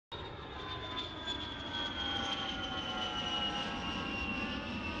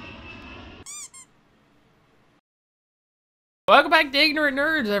Welcome back to Ignorant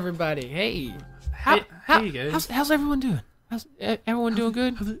Nerds, everybody. Hey, Hey guys. how's everyone doing? How's everyone doing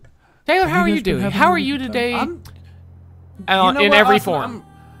good? Taylor, how are you doing? How are you today? In every form.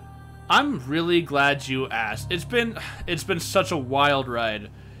 I'm really glad you asked. It's been such a wild ride.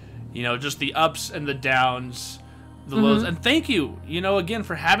 You know, just the ups and the downs, the lows. And thank you, again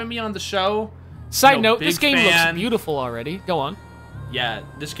for having me on the show. Side note, this game fan. looks beautiful already. Go on. Yeah,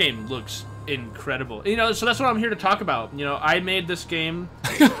 this game looks incredible. So that's what I'm here to talk about. I made this game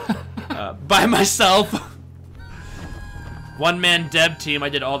by myself. One-man dev team. I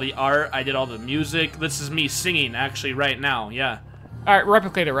did all the art. I did all the music. This is me singing, actually, right now. Yeah. All right,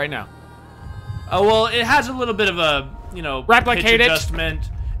 replicate it right now. Oh, well, it has a little bit of a, replicate pitch it. adjustment.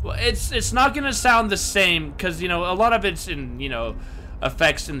 Well, it's not going to sound the same because, a lot of it's in,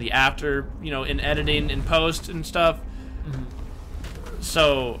 effects in the after, in editing, in post and stuff.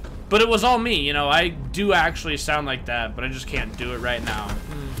 So, but it was all me, I do actually sound like that, but I just can't do it right now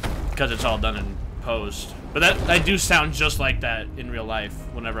because it's all done in post. But I do sound just like that in real life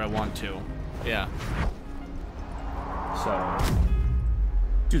whenever I want to. Yeah. So,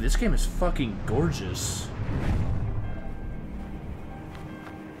 dude, this game is fucking gorgeous.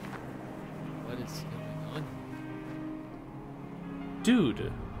 What is going on?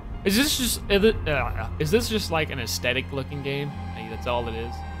 Dude. Is this just like an aesthetic looking game? Like, that's all it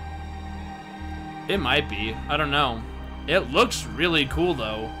is. It might be. I don't know. It looks really cool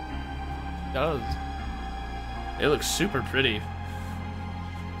though. It does. It looks super pretty.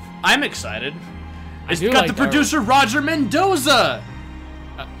 I'm excited. It's do got like the producer Roger Mendoza.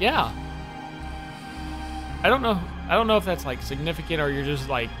 Yeah. I don't know if that's like significant or you're just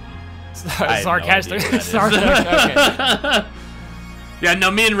like sarcastic. Okay. Yeah,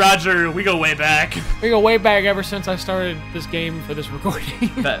 no, me and Roger, we go way back. We go way back ever since I started this game for this recording.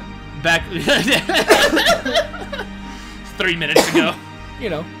 Back 3 minutes ago.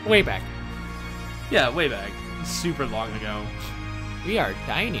 Way back. Yeah, way back. Super long ago. We are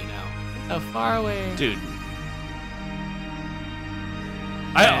tiny now. So far away. Dude.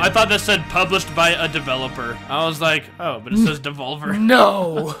 I thought that said published by a developer. I was like, oh, but it says Devolver.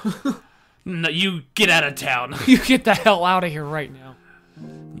 No. No, you get out of town. You get the hell out of here right now.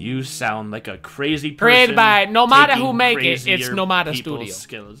 You sound like a crazy person. Created by no matter who make it, it's no matter studio.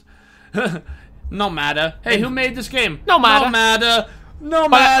 Skills. No matter. Hey, who made this game? No matter. No matter. No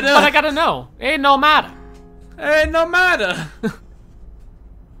matter. But I gotta know. Ain't no matter. Ain't no matter.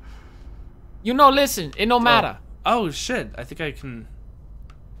 Listen, it no matter. Oh shit! I think I can.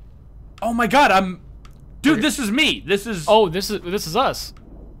 Oh my god! Dude, this is me. This is. Oh, this is us.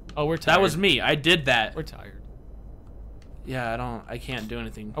 Oh, we're tired. That was me. I did that. We're tired. Yeah, I can't do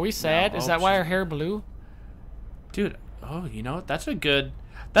anything. Are we sad? No. Is that why our hair blue? Dude, oh, that's a good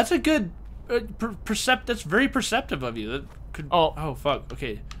that's very perceptive of you. That could. Oh fuck.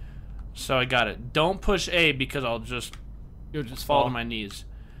 Okay. So I got it. Don't push A because you'll just fall to my knees.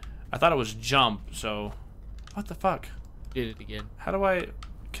 I thought it was jump, so what the fuck? Did it again.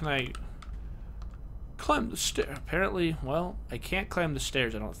 Can I climb the stair? Apparently, well, I can't climb the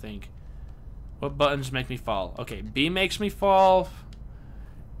stairs, I don't think. What buttons make me fall? Okay, B makes me fall,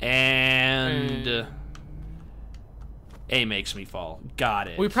 and A makes me fall. Got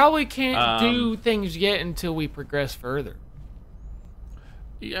it. We probably can't do things yet until we progress further.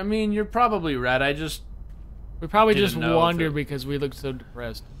 I mean, you're probably right. We probably just wonder because we look so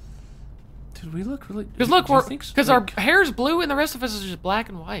depressed. Dude, we look really. Because look, our hair's blue and the rest of us is just black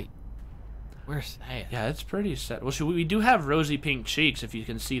and white. We're sad. Yeah, it's pretty sad. Well, we do have rosy pink cheeks, if you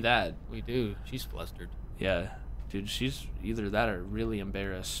can see that. We do. She's flustered. Yeah, dude, she's either that or really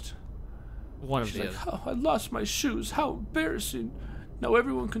embarrassed. She's like, oh, I lost my shoes. How embarrassing. Now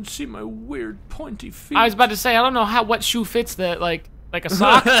everyone can see my weird pointy feet. I was about to say, I don't know what shoe fits that, like a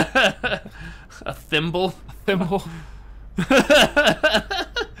sock? A thimble. A thimble.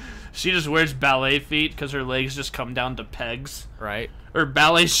 She just wears ballet feet because her legs just come down to pegs. Right. Or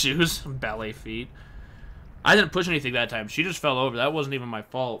ballet shoes. Ballet feet. I didn't push anything that time. She just fell over. That wasn't even my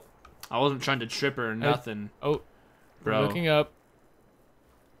fault. I wasn't trying to trip her or nothing. Oh. Bro. We're looking up.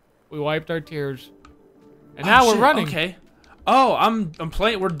 We wiped our tears. And now we're running. Okay. Oh, I'm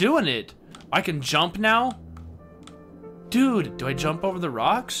playing. We're doing it. I can jump now? Dude, do I jump over the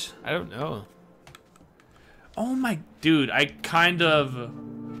rocks? I don't know. Oh my... Dude, I kind of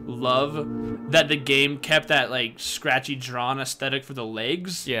love that the game kept that, like, scratchy drawn aesthetic for the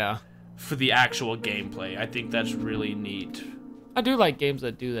legs. Yeah. For the actual gameplay. I think that's really neat. I do like games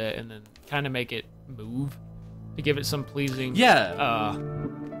that do that and then kind of make it move to give it some pleasing... Yeah.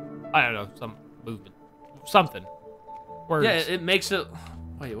 I don't know, some movement. Something. Words. Yeah, it makes it...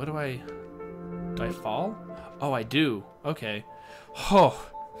 Wait, what do I... Do I fall? Oh, I do. Okay. Oh.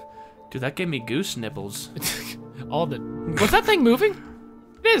 Dude, that gave me goose nipples. Was that thing moving?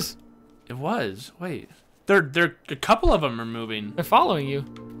 It is. It was. Wait. They're a couple of them are moving. They're following you.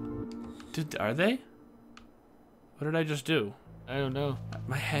 Dude, are they? What did I just do? I don't know.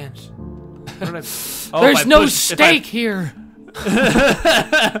 My hands. What did I... Oh, There's no steak here.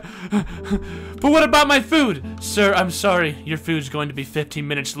 But what about my food? Sir, I'm sorry. Your food's going to be 15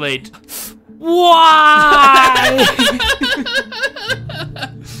 minutes late. Why?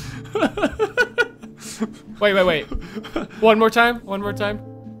 Wait. One more time.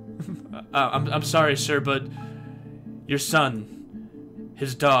 I'm sorry, sir, but your son,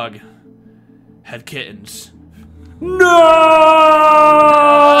 his dog, had kittens. No!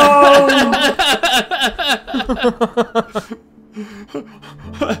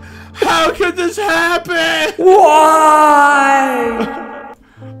 How could this happen? Why?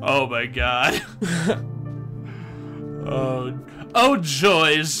 Oh my god. Oh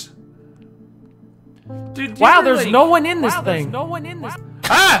joys. Dude, wow, there's no one in this thing.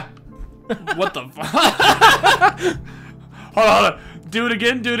 Ah! What the fuck? Hold on. Do it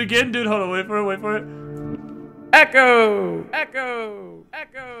again, dude. Hold on, wait for it. Echo.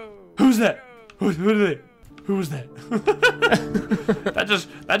 Who's that? Who are they? Who was that?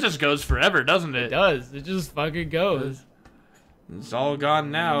 that just goes forever, doesn't it? It does. It just fucking goes. It's all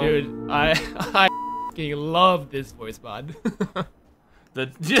gone now. Dude, I fucking love this voice mod.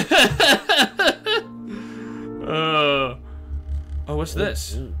 Oh, what's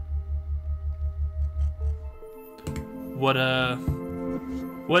this?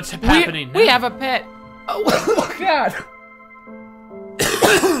 What's happening? We have a pet. Oh god.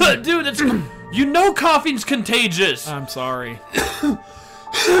 Dude, you know coughing's contagious. I'm sorry.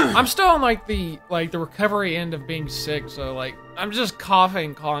 I'm still on like the recovery end of being sick, so like I'm just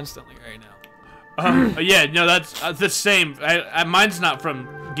coughing constantly right now. Yeah, no, that's the same. Mine's not from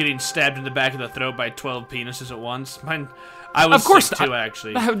getting stabbed in the back of the throat by 12 penises at once. I was sick too,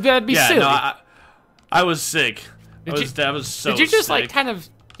 actually. That'd be silly. No, I was sick. I was so Did you just sick. like kind of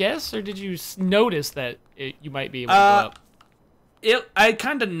guess, or did you notice that you might be able to go up? I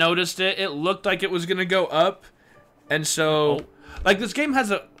kind of noticed it. It looked like it was gonna go up, and so, like, this game has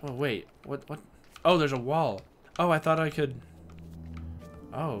a. Oh wait, what? Oh, there's a wall. Oh, I thought I could.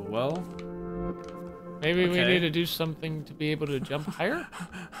 Oh well. Maybe we need to do something to be able to jump higher.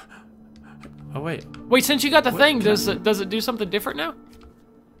 Oh wait. Wait, since you got the thing, does it do something different now?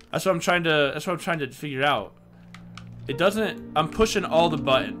 That's what I'm trying to figure out. It doesn't. I'm pushing all the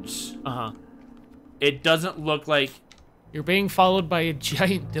buttons. It doesn't look like. You're being followed by a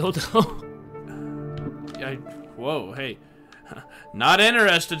giant dildo. Whoa, hey. Not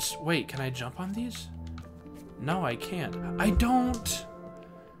interested. Wait, can I jump on these? No, I can't. I don't.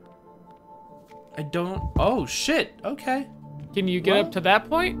 Oh, shit. Okay. Can you get up to that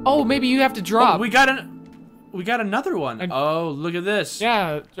point? Oh, maybe you have to drop. Oh, we got another one. Oh, look at this.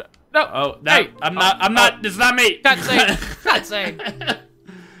 Yeah. No. Oh, that. Hey. I'm not. It's not me. Cutscene.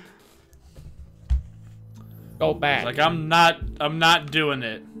 Go back. Like I'm not doing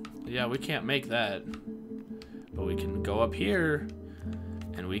it. Yeah, we can't make that. But we can go up here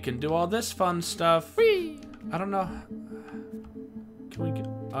and we can do all this fun stuff. Whee! I don't know. Can we get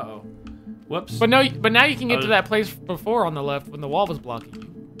Uh-oh. Whoops. But now you can get to that place before on the left when the wall was blocking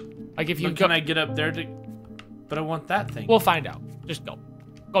you. Like if you can I get up there to But I want that thing. We'll find out. Just go.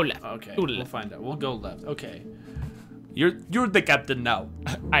 Go left. Okay. Go left. We'll find out. We'll go left. Okay. You're the captain now.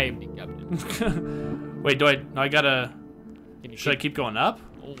 I am the captain. Wait, I gotta... Should I keep going up?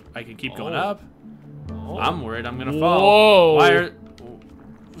 I can keep going up. I'm worried I'm gonna fall. Whoa. Why are...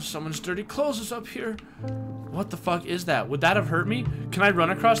 Someone's dirty clothes is up here. What the fuck is that? Would that have hurt me? Can I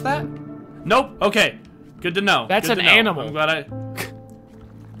run across that? Nope. Okay. Good to know. That's an animal. I'm glad I...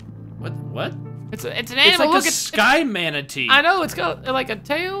 What? It's an animal. It's like Look, a sky manatee. I know, it's got like a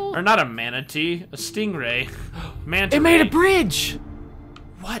tail. Or not a manatee, a stingray. Manta It made ray. a bridge.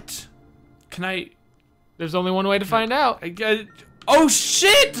 What? Can I... There's only one way to find out. Oh,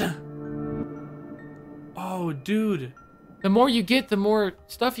 shit! Oh, dude. The more you get, the more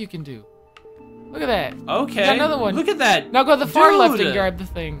stuff you can do. Look at that. Okay. Got another one. Look at that. Now go to the far left and grab the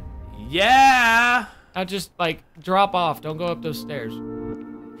thing. Yeah. Now just, like, drop off. Don't go up those stairs.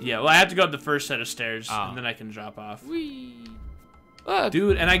 Yeah, well, I have to go up the first set of stairs, and then I can drop off. Whee. Look.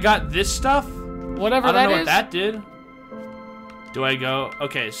 Dude, and I got this stuff? Whatever that is. I don't know what that did. Do I go?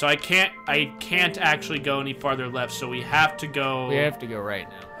 Okay, so I can't actually go any farther left, so we have to go... We have to go right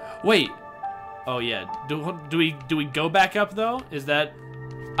now. Wait. Oh, yeah. Do we go back up, though? Is that...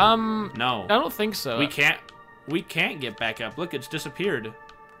 No. I don't think so. We can't get back up. Look, it's disappeared. Well,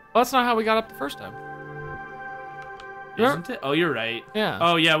 that's not how we got up the first time. Isn't it? Oh, you're right. Yeah.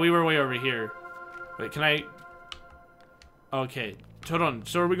 Oh, yeah, we were way over here. Wait, can I... Okay, hold on.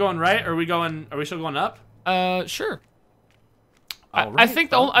 So are we going right, or are we still going up? Sure. All I right. think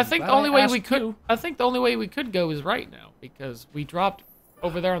the only way we could go is right now, because we dropped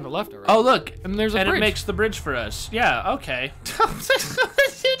over there on the left already. Oh, look. And there's a bridge. And it makes the bridge for us. Yeah, okay.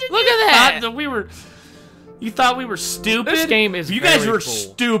 Look at that! You thought we were stupid? This game is You guys very were cool.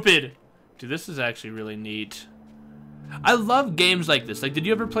 stupid. Dude, this is actually really neat. I love games like this. Like, did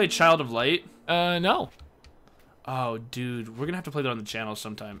you ever play Child of Light? No. Oh, dude, we're gonna have to play that on the channel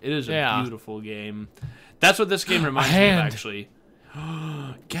sometime. It is a beautiful game. That's what this game reminds me of, actually.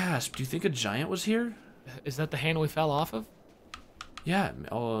 Gasp! Do you think a giant was here? Is that the hand we fell off of? Yeah.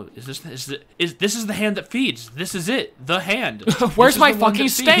 Oh, this is the hand that feeds? This is it. The hand. Where's my fucking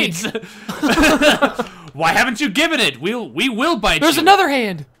steak? Why haven't you given it? We will bite you. There's another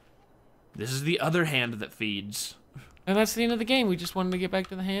hand. This is the other hand that feeds. And that's the end of the game. We just wanted to get back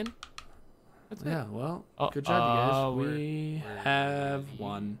to the hand. That's Yeah. it. Well, good job, you guys. We have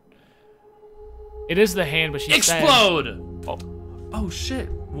won. It is the hand, but she explode. Oh shit!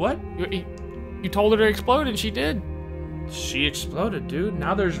 What? You told her to explode, and she did. She exploded, dude.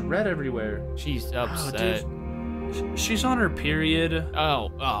 Now there's red everywhere. She's upset. Oh, dude. She's on her period. Oh.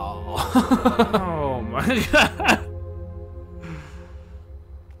 Oh my god.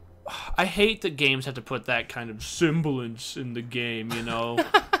 I hate that games have to put that kind of semblance in the game, you know?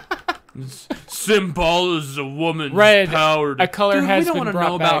 Symbol is a woman's power. A color has been brought back. We don't want to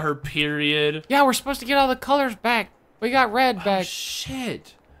know about her period. Yeah, we're supposed to get all the colors back. We got red back.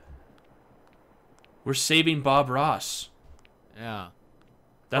 Shit. We're saving Bob Ross. Yeah.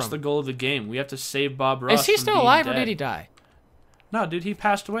 That's the goal of the game. We have to save Bob Ross. Is he still alive or did he die? No, dude, he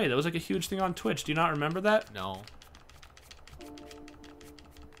passed away. That was like a huge thing on Twitch. Do you not remember that? No.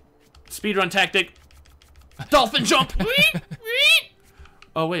 Speedrun tactic. Dolphin jump.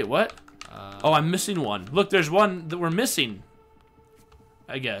 Oh, wait, what? Oh, I'm missing one. Look, there's one that we're missing.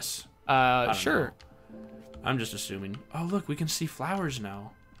 I guess. Sure. Know. I'm just assuming. Oh, look, we can see flowers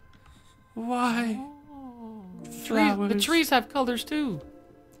now. Why? Flowers. The trees have colors too.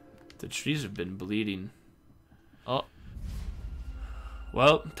 The trees have been bleeding. Oh.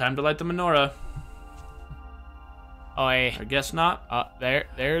 Well, time to light the menorah. Oi. I guess not. There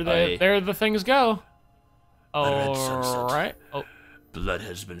the things go. All right. Oh. Blood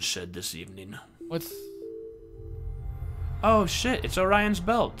has been shed this evening. What's? Oh shit! It's Orion's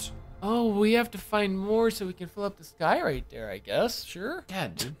belt. Oh, we have to find more so we can fill up the sky right there. I guess. Sure. Yeah,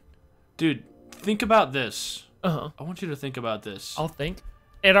 dude. Dude, think about this. I want you to think about this. I'll think.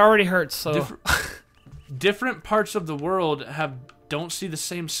 It already hurts. So. Different parts of the world don't see the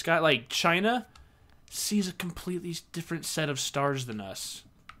same sky. Like China sees a completely different set of stars than us.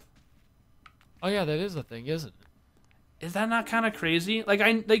 Oh yeah, that is a thing, isn't it? Is that not kind of crazy? Like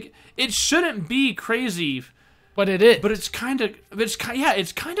it shouldn't be crazy, but it is. But it's kind of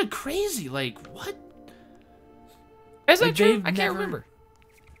crazy. Like what? Is that true? I can't remember.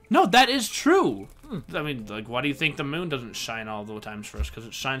 No, that is true. I mean, like, why do you think the moon doesn't shine all the times for us? Because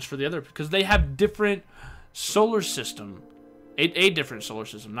it shines for the other. Because they have different solar system, a different solar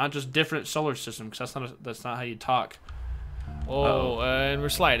system, not just different solar system. Because that's not how you talk. Oh, and we're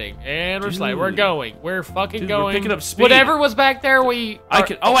sliding, and we're sliding. We're going. We're fucking going. We're picking up speed. Whatever was back there,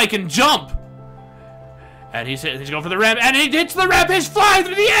 I can jump. And he's going for the ramp, and he hits the ramp. He's flying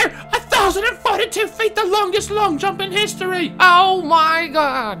through the air. 1,042 feet, the longest long jump in history. Oh my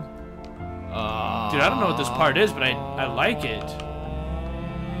god. Dude, I don't know what this part is, but I like it.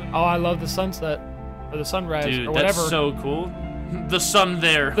 Oh, I love the sunset, or the sunrise, dude, or whatever. That's so cool. The sun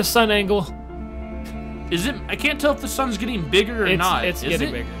there. The sun angle. Is it? I can't tell if the sun's getting bigger or not. It's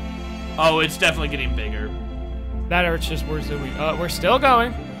getting bigger. Oh, it's definitely getting bigger. That or it's just we're zooming. We're still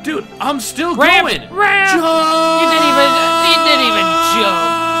going. Dude, I'm still going. Ramp! Jump! You didn't even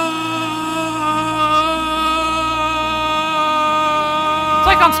jump. It's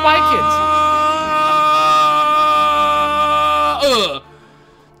like on Spy Kids.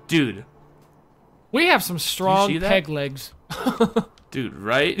 Dude. We have some strong peg legs. Dude,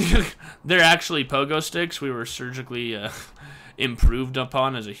 right? They're actually pogo sticks. We were surgically improved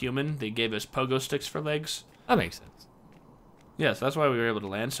upon as a human. They gave us pogo sticks for legs. That makes sense. Yeah, so that's why we were able to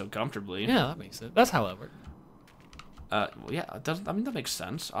land so comfortably. Yeah, that makes sense. That's how it worked. Well, yeah, that makes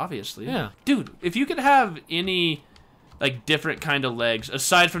sense, obviously. Yeah. Dude, if you could have any, like, different kind of legs,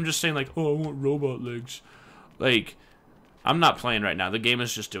 aside from just saying, like, oh, I want robot legs. Like, I'm not playing right now. The game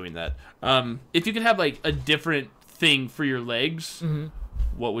is just doing that. If you could have, like, a different thing for your legs,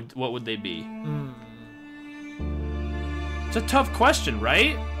 what would they be? It's a tough question,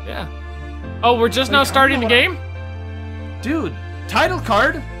 right? Yeah. Oh, we're just now starting the game? Dude, title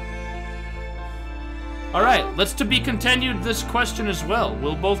card? Alright, let's to be continued this question as well.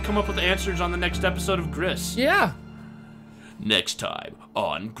 We'll both come up with answers on the next episode of Gris. Yeah. Next time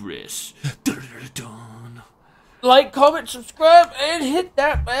on Gris. Like, comment, subscribe, and hit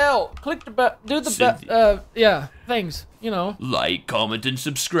that bell. Click the bell. Do the bell. Yeah, things. You know. Like, comment, and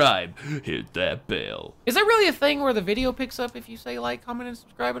subscribe. Hit that bell. Is that really a thing where the video picks up if you say like, comment, and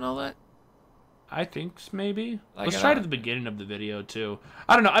subscribe and all that? I think maybe. Like Let's try it at the beginning of the video, too.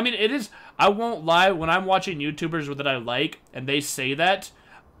 I don't know. I mean, it is... I won't lie. When I'm watching YouTubers that I like, and they say that,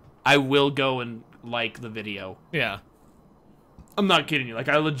 I will go and like the video. Yeah. I'm not kidding you. Like,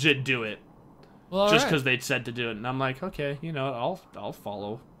 I legit do it. Well, just because they said to do it. And I'm like, okay, you know, I'll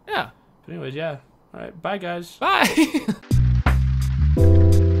follow. Yeah. But anyways, yeah. All right. Bye, guys. Bye.